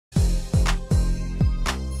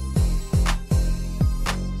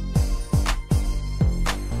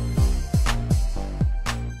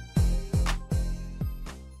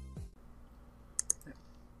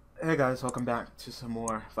Hey guys, welcome back to some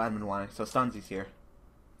more Vitamin Y. So Stonzy's here.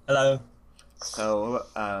 Hello. So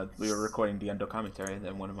we were recording the Endo commentary, and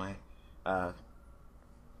then uh,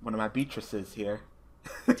 one of my Beatrices here.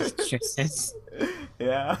 Beatrice.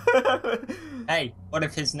 Yeah. Hey, what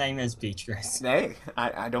if his name is Beatrice? Hey,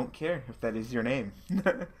 I don't care if that is your name.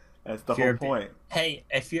 That's the If whole you're point. Hey,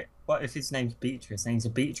 what if his name's Beatrice? And he's a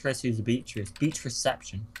Beatrice who's a Beatrice.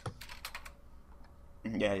 Beatriceception.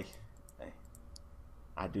 Yay. Hey.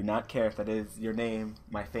 I do not care if that is your name.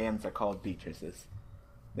 My fans are called Beatrices.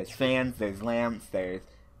 There's fans, there's lamps, there's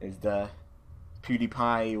the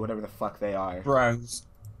PewDiePie, whatever the fuck they are. Bros.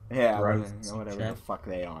 Yeah, Bros. whatever the fuck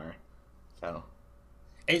they are. So.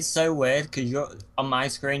 It's so weird because you're on my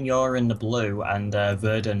screen, you're in the blue and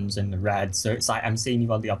Verdun's in the red. So it's like I'm seeing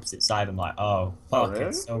you on the opposite side. I'm like, oh, Oh, fuck, really?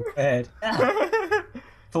 it's so weird. Yeah.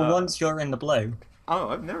 For once, you're in the blue. Oh,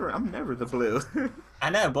 I'm never the blue. I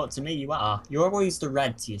know, but to me, you are. You're always the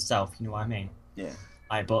red to yourself. You know what I mean? Yeah.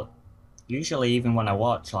 But usually, even when I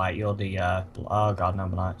watch, like, you're the oh god, no,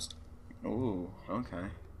 nice. Ooh, okay.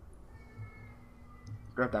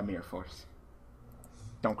 Grab that mirror force.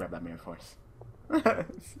 Don't grab that mirror force. No,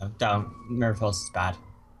 don't. Mirror Force is bad.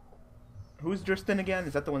 Who's Dristan again?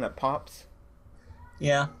 Is that the one that pops?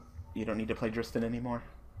 Yeah, You don't need to play Dristan anymore?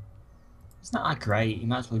 it's not that great. You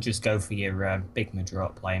might as well just go for your big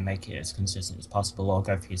Madrot play and make it as consistent as possible, or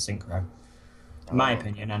go for your synchro. In my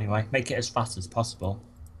opinion, anyway. Make it as fast as possible.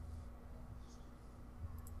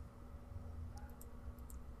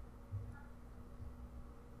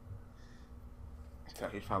 So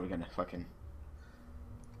he's probably gonna fucking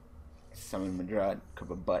summon Madrid, cup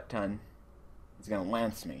a butt ton. He's gonna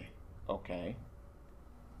lance me. Okay.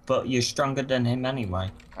 But you're stronger than him anyway.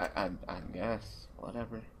 I guess.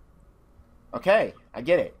 Whatever. Okay, I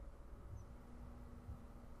get it.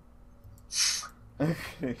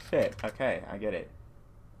 Shit, okay, I get it.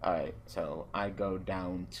 Alright, so I go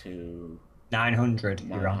down to 900,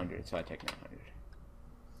 you're on. 900, so I take 900.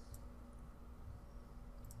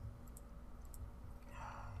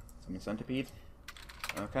 Summon Centipede.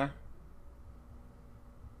 Okay.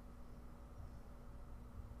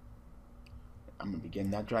 I'm gonna begin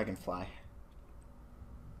that Dragonfly.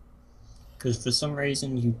 Because for some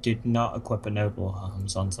reason you did not equip a Noble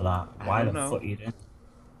Arms onto that. Why the fuck you did?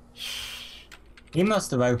 He must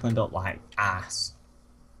have opened up like ass.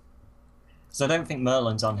 Because I don't think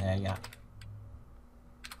Merlin's on here yet.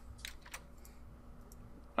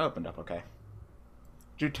 I opened up okay.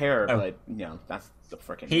 Drew Terror, Oh. but, you know, that's the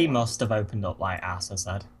freaking He norm. must have opened up like ass, I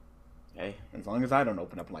said. Hey, as long as I don't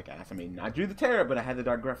open up like ass. I mean, I drew the Terror, but I had the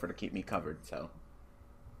Dark Grepher to keep me covered, so.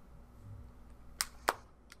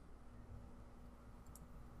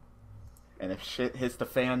 And if shit hits the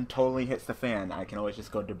fan, totally hits the fan, I can always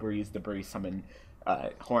just go debris, summon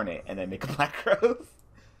Hornet, and then make a Black Rose.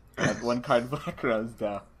 Have one card Black Rose,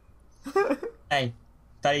 though. Hey,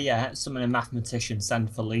 better yet, summon a mathematician, send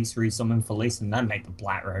Felice, resummon Felice, and then make the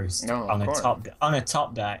Black Rose No, on a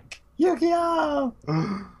top deck. Yu-Gi-Oh!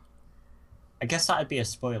 I guess that'd be a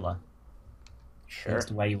spoiler. Sure. That's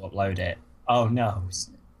the way you upload it. Oh no.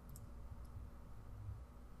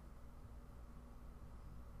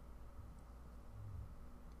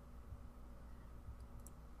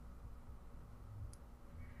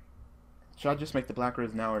 Should I just make the Black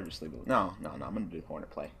Rose now or just leave it? No, I'm gonna do Hornet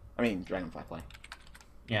play. I mean, Dragonfly play.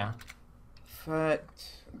 Yeah. But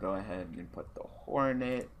go ahead and put the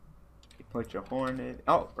Hornet. You put your Hornet.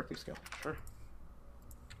 Oh, birthday skill. Sure.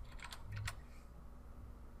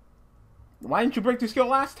 Why didn't you break the skill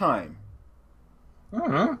last time? I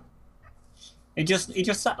don't know. He just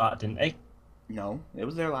said that, didn't he? No, it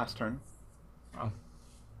was there last turn. Oh.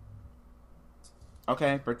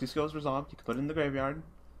 Okay, birthday skill is resolved. You can put it in the graveyard.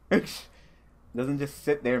 Doesn't just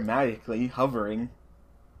sit there magically hovering,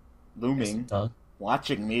 looming, Yes,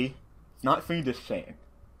 watching me. It's not Fiendish Chain.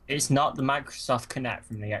 it's not the Microsoft Kinect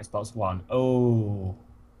from the Xbox One. Oh.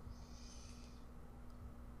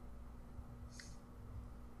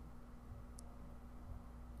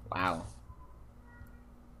 Wow.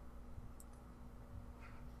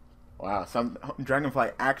 Wow, some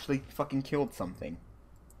Dragonfly actually fucking killed something.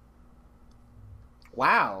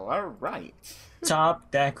 Wow, alright. Top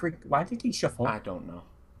deck. Why did he shuffle? I don't know.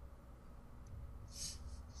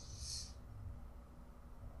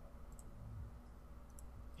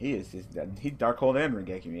 He Darkhold and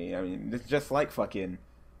Regeki me. I mean, it's just like fucking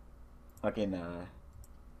Diendo.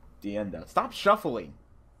 Stop shuffling.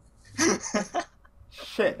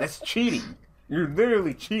 Shit, that's cheating. You're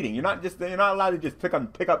literally cheating. You're not allowed to just pick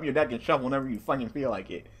up your deck and shuffle whenever you fucking feel like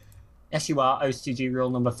it. Yes, you are. OCG rule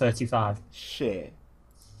number 35. Shit.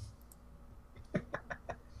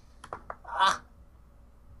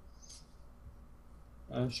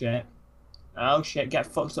 Oh shit. Oh shit, get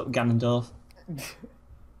fucked up, Ganondorf.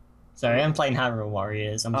 Sorry, I'm playing Hyrule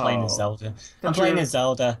Warriors. I'm playing as Zelda. I'm playing as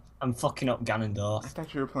Zelda. I'm fucking up Ganondorf. I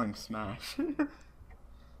thought you were playing Smash. I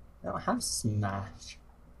don't have Smash.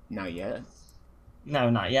 Not yet. No,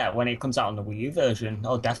 not yet. When it comes out on the Wii U version,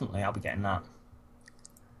 oh, definitely, I'll be getting that.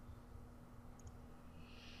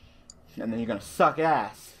 And then you're gonna suck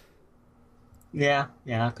ass. Yeah,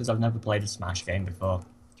 because I've never played a Smash game before.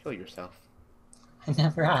 Kill yourself. I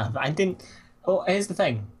never have. I didn't... Oh, here's the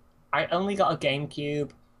thing. I only got a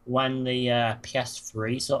GameCube when the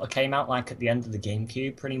PS3 sort of came out, like at the end of the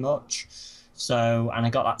GameCube, pretty much. So, and I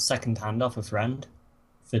got that second hand off a friend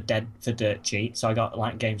for dirt cheap. So I got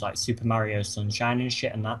like games like Super Mario Sunshine and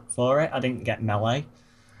shit and that for it. I didn't get Melee.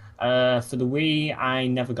 For the Wii, I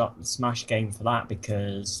never got the Smash game for that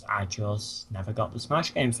because I just never got the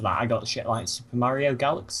Smash game for that. I got shit like Super Mario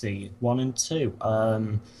Galaxy 1 and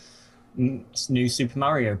 2, new Super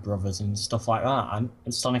Mario Brothers and stuff like that, and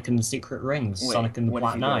Sonic and the Secret Rings, Wait, Sonic and the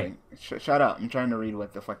Black Knight. Shut up, I'm trying to read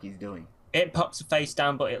what the fuck he's doing. It pops a face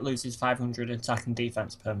down, but it loses 500 attack and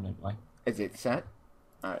defense permanently. Is it set?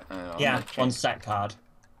 Yeah, one set card.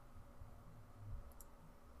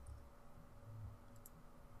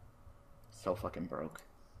 So fucking broke.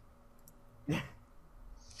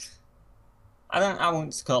 I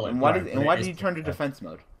won't call it. And why did you turn to defense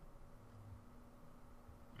mode?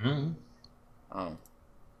 Oh.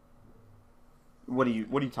 What are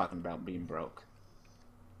you talking about being broke?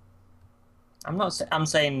 I'm not. I'm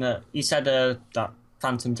saying that you said that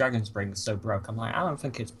Phantom Dragon Spring is so broke. I'm like, I don't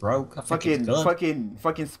think it's broke. I think it's good.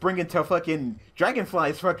 Fucking spring into fucking dragonfly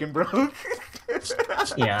is fucking broke.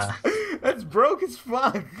 Yeah. That's broke as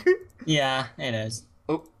fuck. Yeah, it is.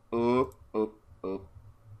 Oh.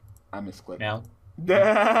 I misclicked. No.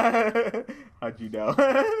 How'd you know?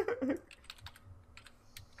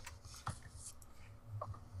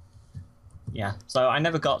 Yeah, so I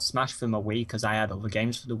never got Smash for my Wii because I had other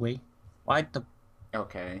games for the Wii. Why the...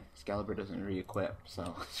 Okay, Excalibur doesn't re-equip,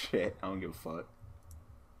 so shit, I don't give a fuck.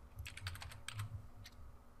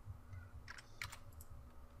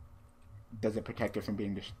 Does it protect it from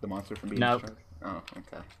being the monster from being destroyed? Oh,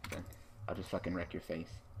 okay. Then I'll just fucking wreck your face.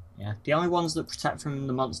 Yeah, the only ones that protect from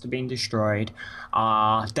the monster being destroyed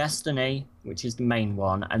are Destiny, which is the main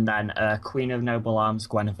one, and then Queen of Noble Arms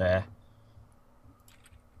Guinevere.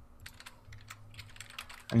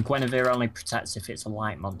 And Guinevere only protects if it's a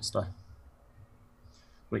light monster,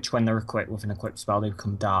 which when they're equipped with an equipped spell, they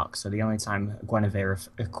become dark. So the only time Guinevere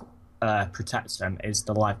protects them is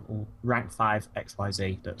the level rank 5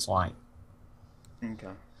 XYZ that's light. Okay.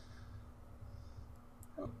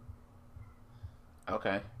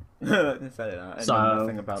 Okay. I know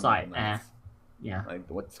nothing about like, yeah. Like,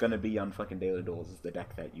 what's gonna be on fucking Daily Duels is the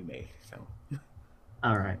deck that you made, so.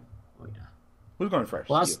 Alright. Well, yeah. Who's going first?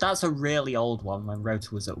 Well, that's a really old one when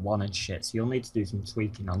Rota was at 1 and shit, so you'll need to do some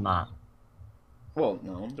tweaking on that. Well,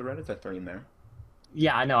 no, the Rota's at 3 in there.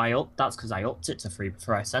 Yeah, I know. That's because I upped it to 3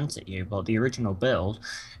 before I sent it you. But the original build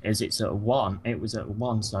it's at 1. It was at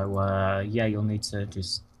 1, so yeah, you'll need to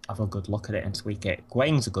just have a good look at it and tweak it.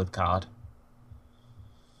 Gwain's a good card.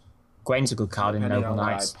 Gwain's a good card in Noble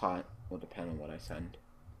Knights. Will depend on what I send.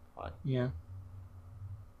 Yeah.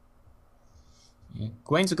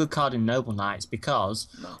 Gwain's a good card in Noble Knights because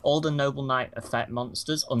all the Noble Knight effect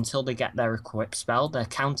monsters, until they get their equip spell, they're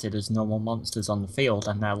counted as normal monsters on the field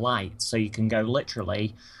and they're light. So you can go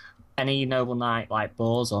literally any Noble Knight like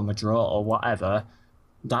Boars or Madraw or whatever,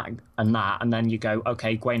 and then you go,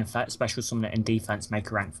 okay, Gwain effect, special summon it in defense,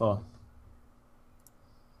 make a rank 4.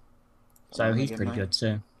 So he's pretty good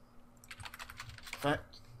too. Effect.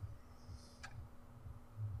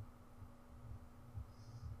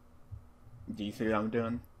 Do you see what I'm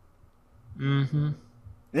doing? Mm-hmm.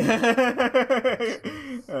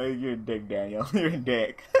 You're a dick, Daniel. You're a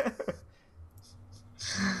dick.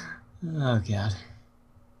 Oh, God.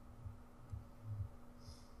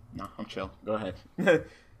 No, I'm chill. Go ahead.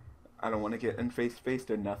 I don't want to get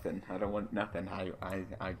unfaced or nothing. I don't want nothing. I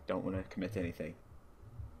don't want to commit to anything.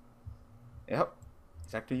 Yep.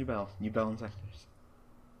 Sector Yubel. Yubel Inzektors.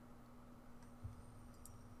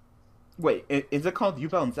 Wait, is it called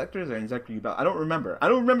Yubel Inzektors or Inzektor Yubel? I don't remember. I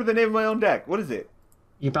don't remember the name of my own deck. What is it?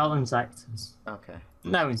 Yubel Inzektors. Okay.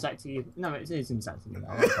 No, Inzektor. No, it is Inzektor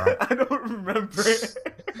Yubel. Right. I don't remember it.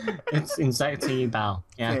 It's Inzektor Yubel.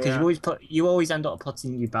 Yeah, because you always end up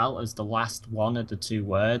putting Yubel as the last one of the 2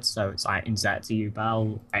 words, so it's like Inzektor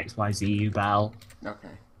Yubel, XYZ Yubel. Okay.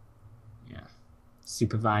 Yeah.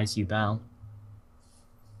 Supervise Yubel.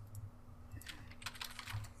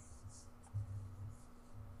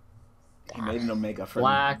 He made an Omega for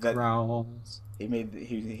Black Rolls.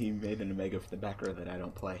 He made an Omega for the back row that I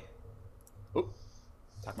don't play. Oop.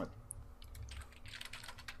 Talk about.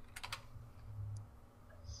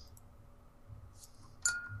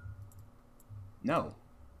 No.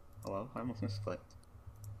 Hello? I almost misclicked.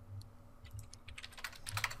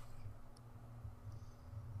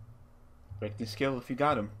 Break the skill if you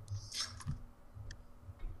got him.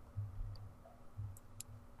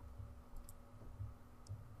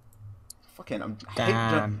 Fucking,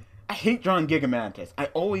 I hate drawing Gigamantis. I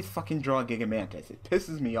always fucking draw Gigamantis. It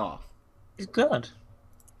pisses me off. He's good.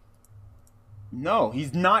 No,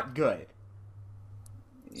 he's not good.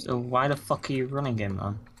 So why the fuck are you running him,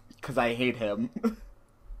 man? Because I hate him.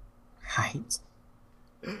 Right.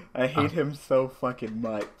 I hate him so fucking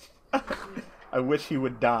much. I wish he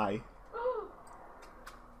would die.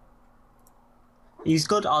 He's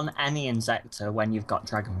good on any Inzektor when you've got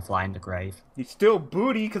Dragonfly in the grave. He's still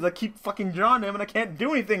booty because I keep fucking drawing him and I can't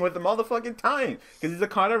do anything with him all the fucking time. Because he's a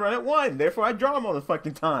card I run at 1, therefore I draw him all the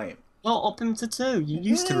fucking time. Well, up him to 2. You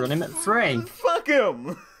used to run him at 3. Fuck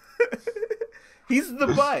him! He's the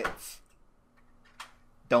butts.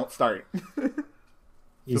 Don't start.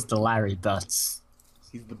 He's the Larry Butts.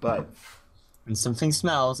 He's the butts. When something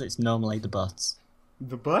smells, it's normally the butts.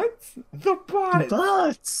 The butts? The butts! The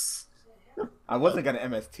butts! I wasn't gonna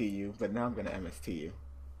MST you, but now I'm gonna MST you.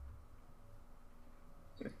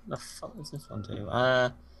 The fuck does this one do?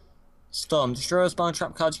 Storm. Destroy a spawn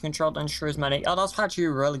trap cards you control, then destroy as many. Oh, that's actually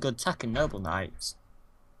a really good tech in Noble Knights.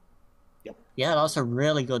 Yep. Yeah, that's a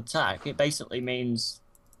really good tech. It basically means,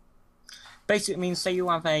 say you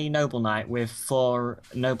have a Noble Knight with 4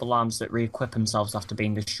 Noble Arms that re-equip themselves after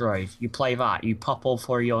being destroyed. You play that, you pop all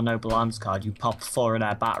 4 of your Noble Arms card, you pop 4 of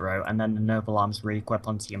their bat row, and then the Noble Arms re-equip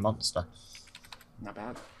onto your monster. Not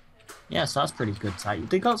bad. Yeah, so that's pretty good tech.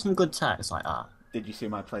 They got some good techs like that. Did you see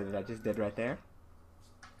my play that I just did right there?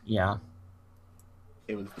 Yeah.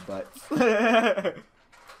 It was the butts. That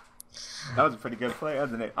was a pretty good play,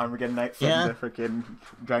 wasn't it? Armageddon Knight from the freaking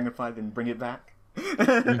Dragonfly, then bring it back.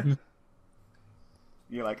 Mm-hmm.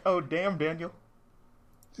 You're like, oh damn, Daniel.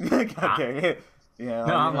 Okay. Yeah.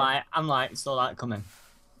 No, I'm like, saw that coming.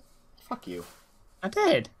 Fuck you. I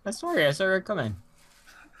did. I saw it coming.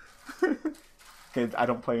 Because I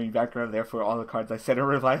don't play any background, therefore all the cards I said are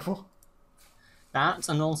reliable. That,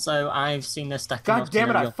 and also I've seen this deck. God damn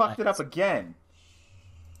it, I fucked it up again.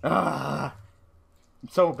 Ah, I'm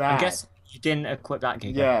so bad. I guess you didn't equip that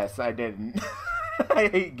Giga. Yes, I didn't. I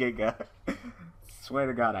hate Giga. Swear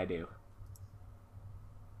to God I do.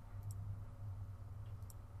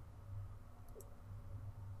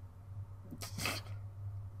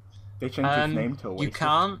 They changed his name to Oasis. You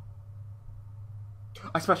can't.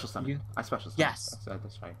 I special summon. I special summon. Yes.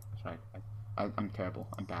 That's right. That's right. I'm terrible.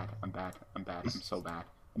 I'm bad. I'm bad. I'm bad. I'm so bad.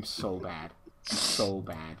 I'm so bad. I'm so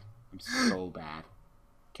bad. I'm so bad.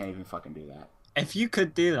 Can't even fucking do that. If you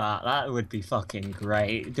could do that, that would be fucking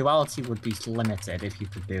great. Duality would be limited if you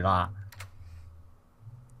could do that.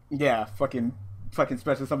 Yeah, fucking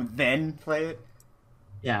special summon, then play it?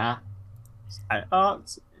 Yeah.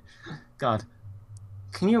 God.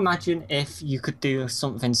 Can you imagine if you could do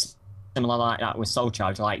something similar like that with Soul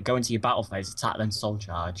Charge? Like, go into your battle phase, attack, then Soul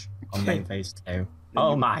Charge on main phase 2.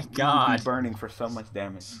 Oh my God. You'd be burning for so much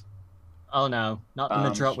damage. Oh no, not the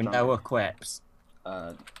Madrot with no equips.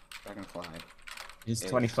 Dragonfly. It's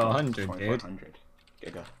 2400, dude. 2400.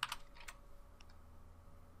 Giga.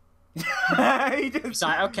 It's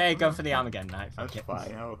like, okay, go for the Armageddon Knight. That's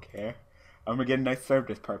fine, I don't care. Armageddon Knight served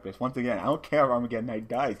his purpose. Once again, I don't care if Armageddon Knight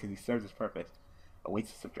dies because he serves his purpose.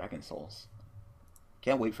 Oasis of Dragon Souls.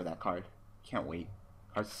 Can't wait for that card. Can't wait.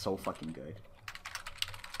 Card's so fucking good.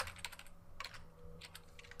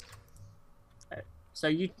 So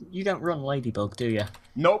you don't run Ladybug, do you?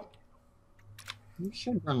 Nope. You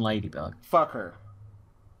should run Ladybug. Fuck her.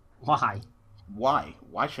 Why? Why?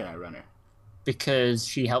 Why should I run her? Because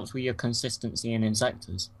she helps with your consistency in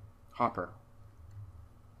Inzektors. Hopper.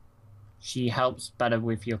 She helps better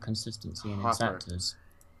with your consistency in Inzektors.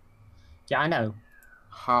 Yeah, I know.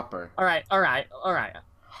 Hopper. Alright.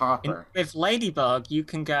 Hopper. With Ladybug, you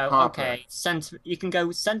can go, Hopper. okay, you can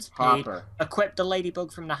go Centipede, Hopper. equip the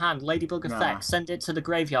Ladybug from the hand, Ladybug effect, send it to the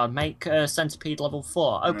graveyard, make Centipede level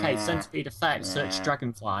 4. Okay, Centipede effect, search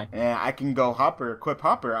Dragonfly. Yeah, I can go Hopper, equip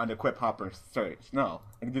Hopper, unequip Hopper, search. No,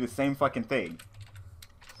 I can do the same fucking thing.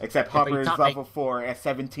 Except Hopper is level 4 at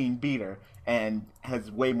 17 beater, and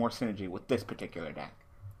has way more synergy with this particular deck.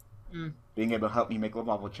 Being able to help me make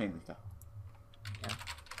level chains and stuff. Yeah.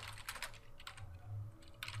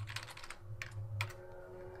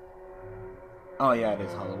 Oh yeah, it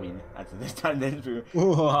is Halloween. That's this time.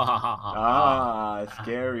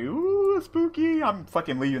 Scary. Ooh, spooky. I'm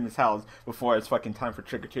fucking leaving this house before it's fucking time for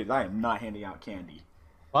trick or treat. I am not handing out candy.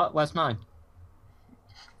 What? Where's mine?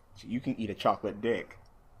 You can eat a chocolate dick.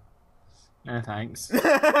 No thanks.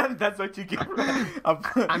 That's what you get.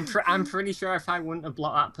 I'm pretty sure if I wouldn't have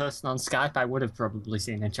blocked that person on Skype, I would have probably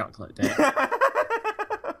seen a chocolate dick.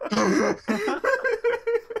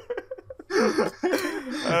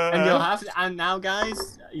 And now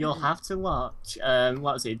guys, you'll have to watch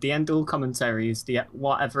what's it? The End Duel commentaries,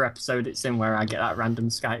 whatever episode it's in where I get that random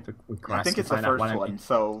Skype request. I think it's the first one,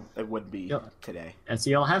 so it would be today. And so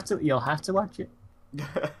you'll have to watch it.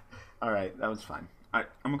 All right, that was fine. All right,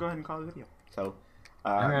 I'm gonna go ahead and call the video. So,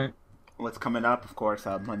 all right. What's coming up? Of course,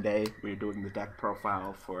 Monday we're doing the deck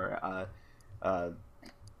profile for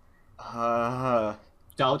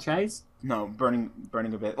Doll Chase? No, burning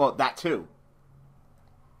a bit. Well, that too.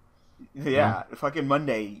 Yeah, fucking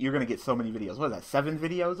Monday, you're gonna get so many videos. What is that? 7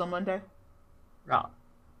 videos on Monday? Oh,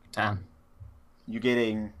 damn. You're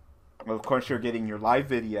getting, well, of course, you're getting your live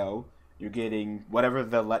video. You're getting whatever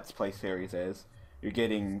the Let's Play series is. You're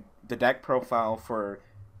getting the deck profile for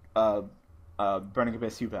Burning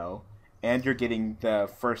Abyss Yubel, and you're getting the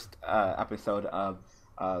first episode of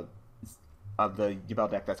the Yubel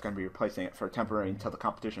deck that's going to be replacing it for temporary until the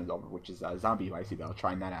competition is over, which is Zombie Vice Yubel,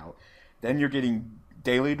 trying that out. Then you're getting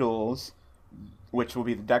Daily Duels, which will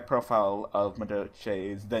be the deck profile of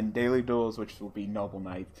Madoches, then Daily Duels, which will be Noble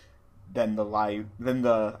Knights, then the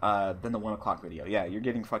 1 o'clock video. Yeah, you're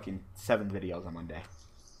getting fucking 7 videos on Monday.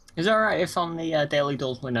 Is it alright if on the Daily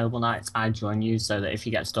Duels with Noble Knights I join you, so that if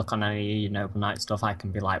you get stuck on any of your Noble Knight stuff, I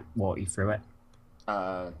can be like, walk you through it?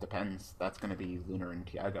 Depends. That's going to be Lunar and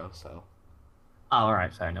Tiago, so... Oh,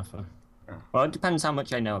 alright, fair enough. Yeah. Well, it depends how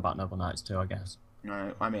much I know about Noble Knights too, I guess.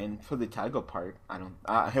 Alright, I mean, for the Tiago part, I don't...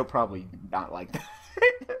 he'll probably not like that.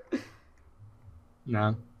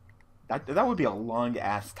 No. That would be a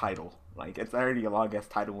long-ass title. Like, it's already a long-ass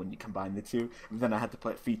title when you combine the two. And then I have to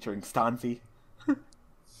play it featuring Stonzy. You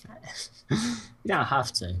don't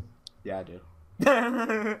have to. Yeah, I do.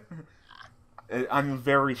 I'm a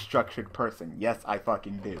very structured person. Yes, I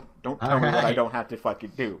fucking do. Don't tell me what I don't have to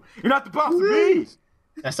fucking do. You're not the boss of me!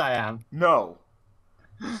 Yes, I am. No.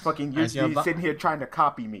 Fucking you're sitting here trying to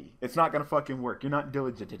copy me. It's not gonna fucking work. You're not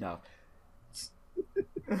diligent enough.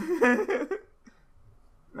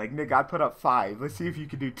 Like, nigga, I put up 5. Let's see if you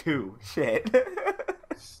can do 2. Shit.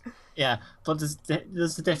 Yeah, but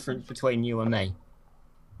there's a difference between you and me.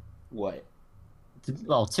 What?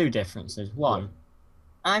 Well, 2 differences. One,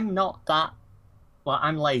 I'm not that... Well,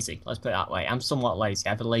 I'm lazy. Let's put it that way. I'm somewhat lazy. I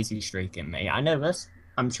have a lazy streak in me. I know this.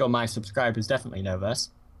 I'm sure my subscribers definitely know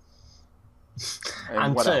this.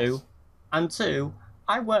 And two,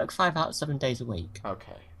 I work 5 out of 7 days a week.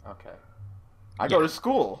 Okay. I go to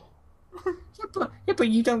school. but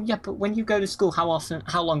you don't. Yeah, but when you go to school, how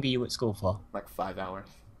long are you at school for? Like 5 hours.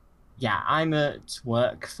 Yeah, I'm at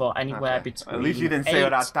work for anywhere between... At least you didn't say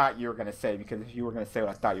what I thought you were going to say, because if you were going to say what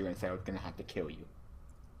I thought you were going to say, I was going to have to kill you.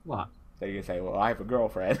 What? So you can say, well, I have a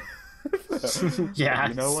girlfriend. Yeah.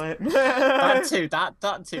 You know what? That too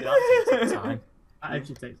takes time.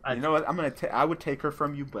 You know what? I would take her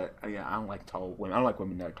from you, but yeah, I don't like tall women. I don't like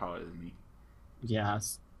women that are taller than me.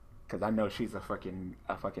 Yes. Because I know she's a fucking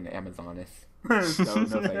Amazoness. So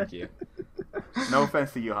no thank you. No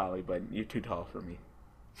offense to you, Holly, but you're too tall for me.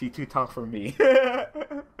 She's too tall for me.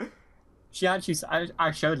 She actually,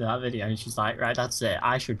 I showed her that video and she's like, right, that's it.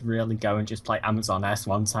 I should really go and just play Amazon S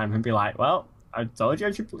one time and be like, well, I told you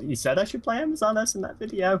you said I should play Amazon S in that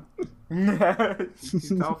video. She's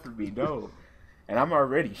too tall for me, no. And I'm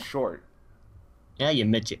already short. Yeah, you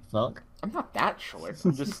midget fuck. I'm not that short.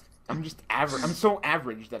 I'm just average. I'm so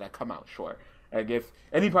average that I come out short. Like if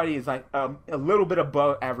anybody is like a little bit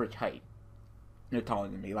above average height, they're taller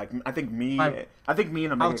than me. Like I think me and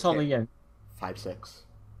Omega. How tall are you? 5'6".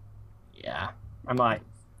 Yeah, I'm like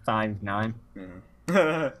 5'9".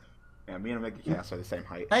 Yeah, me and Omega Cast are the same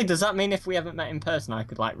height. Hey, does that mean if we haven't met in person, I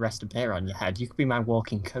could like rest a beer on your head? You could be my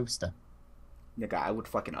walking coaster. Nigga, I would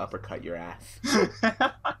fucking uppercut your ass.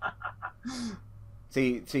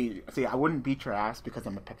 See, I wouldn't beat your ass because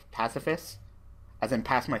I'm a pacifist, as in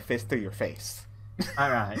pass my fist through your face.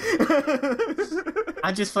 Alright.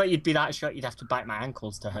 I just thought you'd be that short you'd have to bite my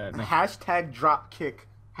ankles to hurt me. Hashtag dropkick,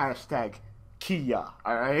 hashtag Kia,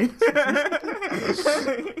 alright?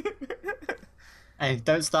 Hey,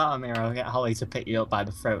 don't start on me or I'll get Holly to pick you up by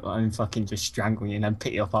the throat and fucking just strangle you and then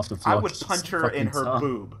pick you up off the floor. I would punch her in her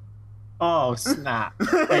boob. Oh snap!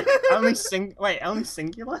 Wait, only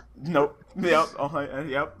singular? Nope. Yep.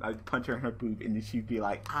 Yep. I'd punch her in her boob, and then she'd be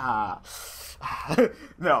like, ah.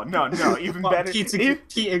 No. Even What, better.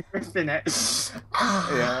 Peter Griffin it.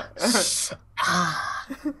 Yeah.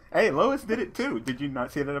 Hey, Lois did it too. Did you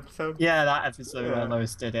not see that episode? Yeah, that episode where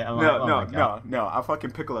Lois did it. I'm No, like, oh my God. no. I'll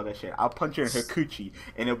fucking pickle that shit. I'll punch her in her coochie,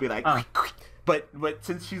 and it'll be like. Oh. But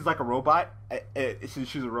since she's like a robot, since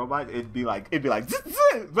she's a robot, it'd be like,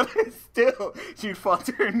 but still, she'd fall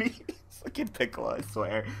to her knees. Fucking pickle, I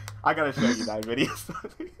swear. I gotta show you that video.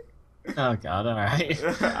 Oh God! All right.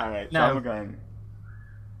 All right. No. So I'm going.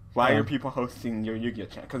 Why are people hosting your Yu-Gi-Oh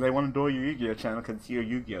channel? Because they want to do your Yu-Gi-Oh channel because it's your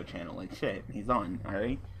Yu-Gi-Oh channel. Like shit, he's on. All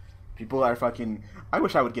right. People are fucking. I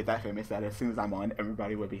wish I would get that famous that as soon as I'm on,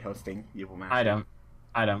 everybody would be hosting Yubel Master.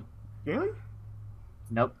 I don't. Really?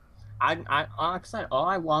 Nope. Like I said, all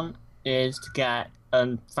I want is to get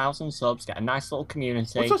 1,000 subs, get a nice little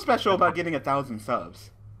community. What's so special about getting 1,000 subs?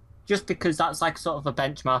 Just because that's like sort of a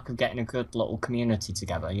benchmark of getting a good little community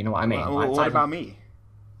together. You know what I mean? What about me?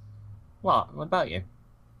 What? What about you?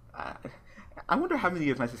 I wonder how many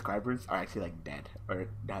of my subscribers are actually like dead or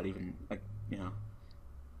not even like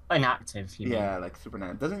inactive. Yeah, like super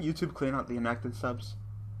inactive. Doesn't YouTube clean out the inactive subs?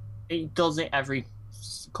 It does it every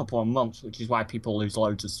couple of months, which is why people lose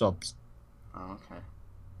loads of subs. Oh, okay.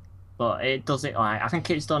 But it does it like I think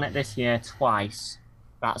it's done it this year twice.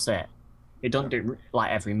 That's it. It doesn't do it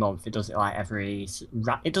like every month. It does it like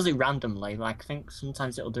it does it randomly. Like I think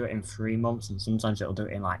sometimes it'll do it in 3 months, and sometimes it'll do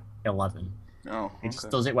it in like 11. Oh, okay. It just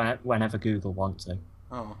does it whenever Google wants to.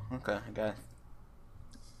 Oh, okay, I guess.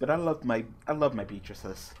 But I love my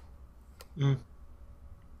Beatrices.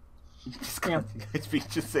 Just call it's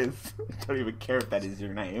Beatrices. I don't even care if that is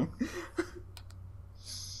your name.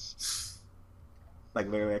 Like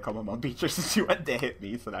literally, I call my mom Beatrice and she went to hit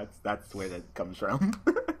me, so that's where that comes from.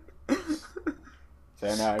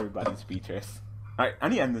 So now everybody's Beatrice. Alright, I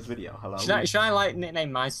need to end this video. Hello. Should I like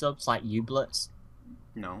nickname my subs like Yublets?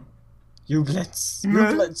 No. Yublets.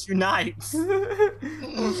 Yublets unite.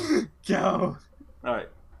 Go. Alright.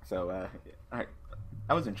 So alright.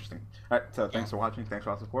 That was interesting. Alright, so thanks for watching, thanks for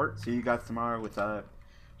all the support. See you guys tomorrow with Shadoll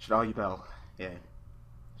Yubel. Yeah.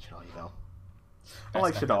 Shadoll Yubel. I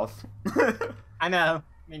like Shadolls. I know,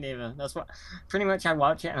 me neither. That's what pretty much I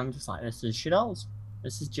watch it and I'm just like, this is Shadolls.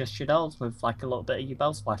 This is just Shadolls with like a little bit of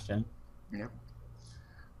Yubel splash in. Yep.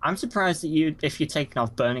 I'm surprised that if you're taking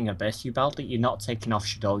off Burning Abyss Yubel, that you're not taking off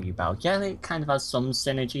Shadoll Yubel. Yeah, it kind of has some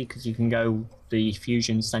synergy because you can go the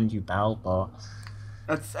fusion send Yubel, but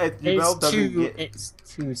it's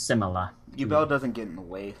too similar. Yubel doesn't get in the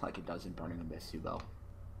way like it does in Burning Abyss Yubel.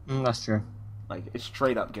 That's true. Like it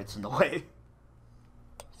straight up gets in the way.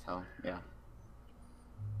 So yeah.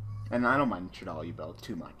 And I don't mind Shadoll Yubel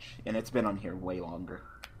too much, and it's been on here way longer.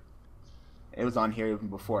 It was on here even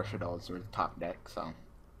before Shadolls were top deck, so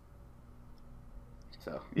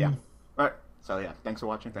yeah. Alright, so yeah, thanks for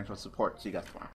watching, thanks for the support, see you guys tomorrow.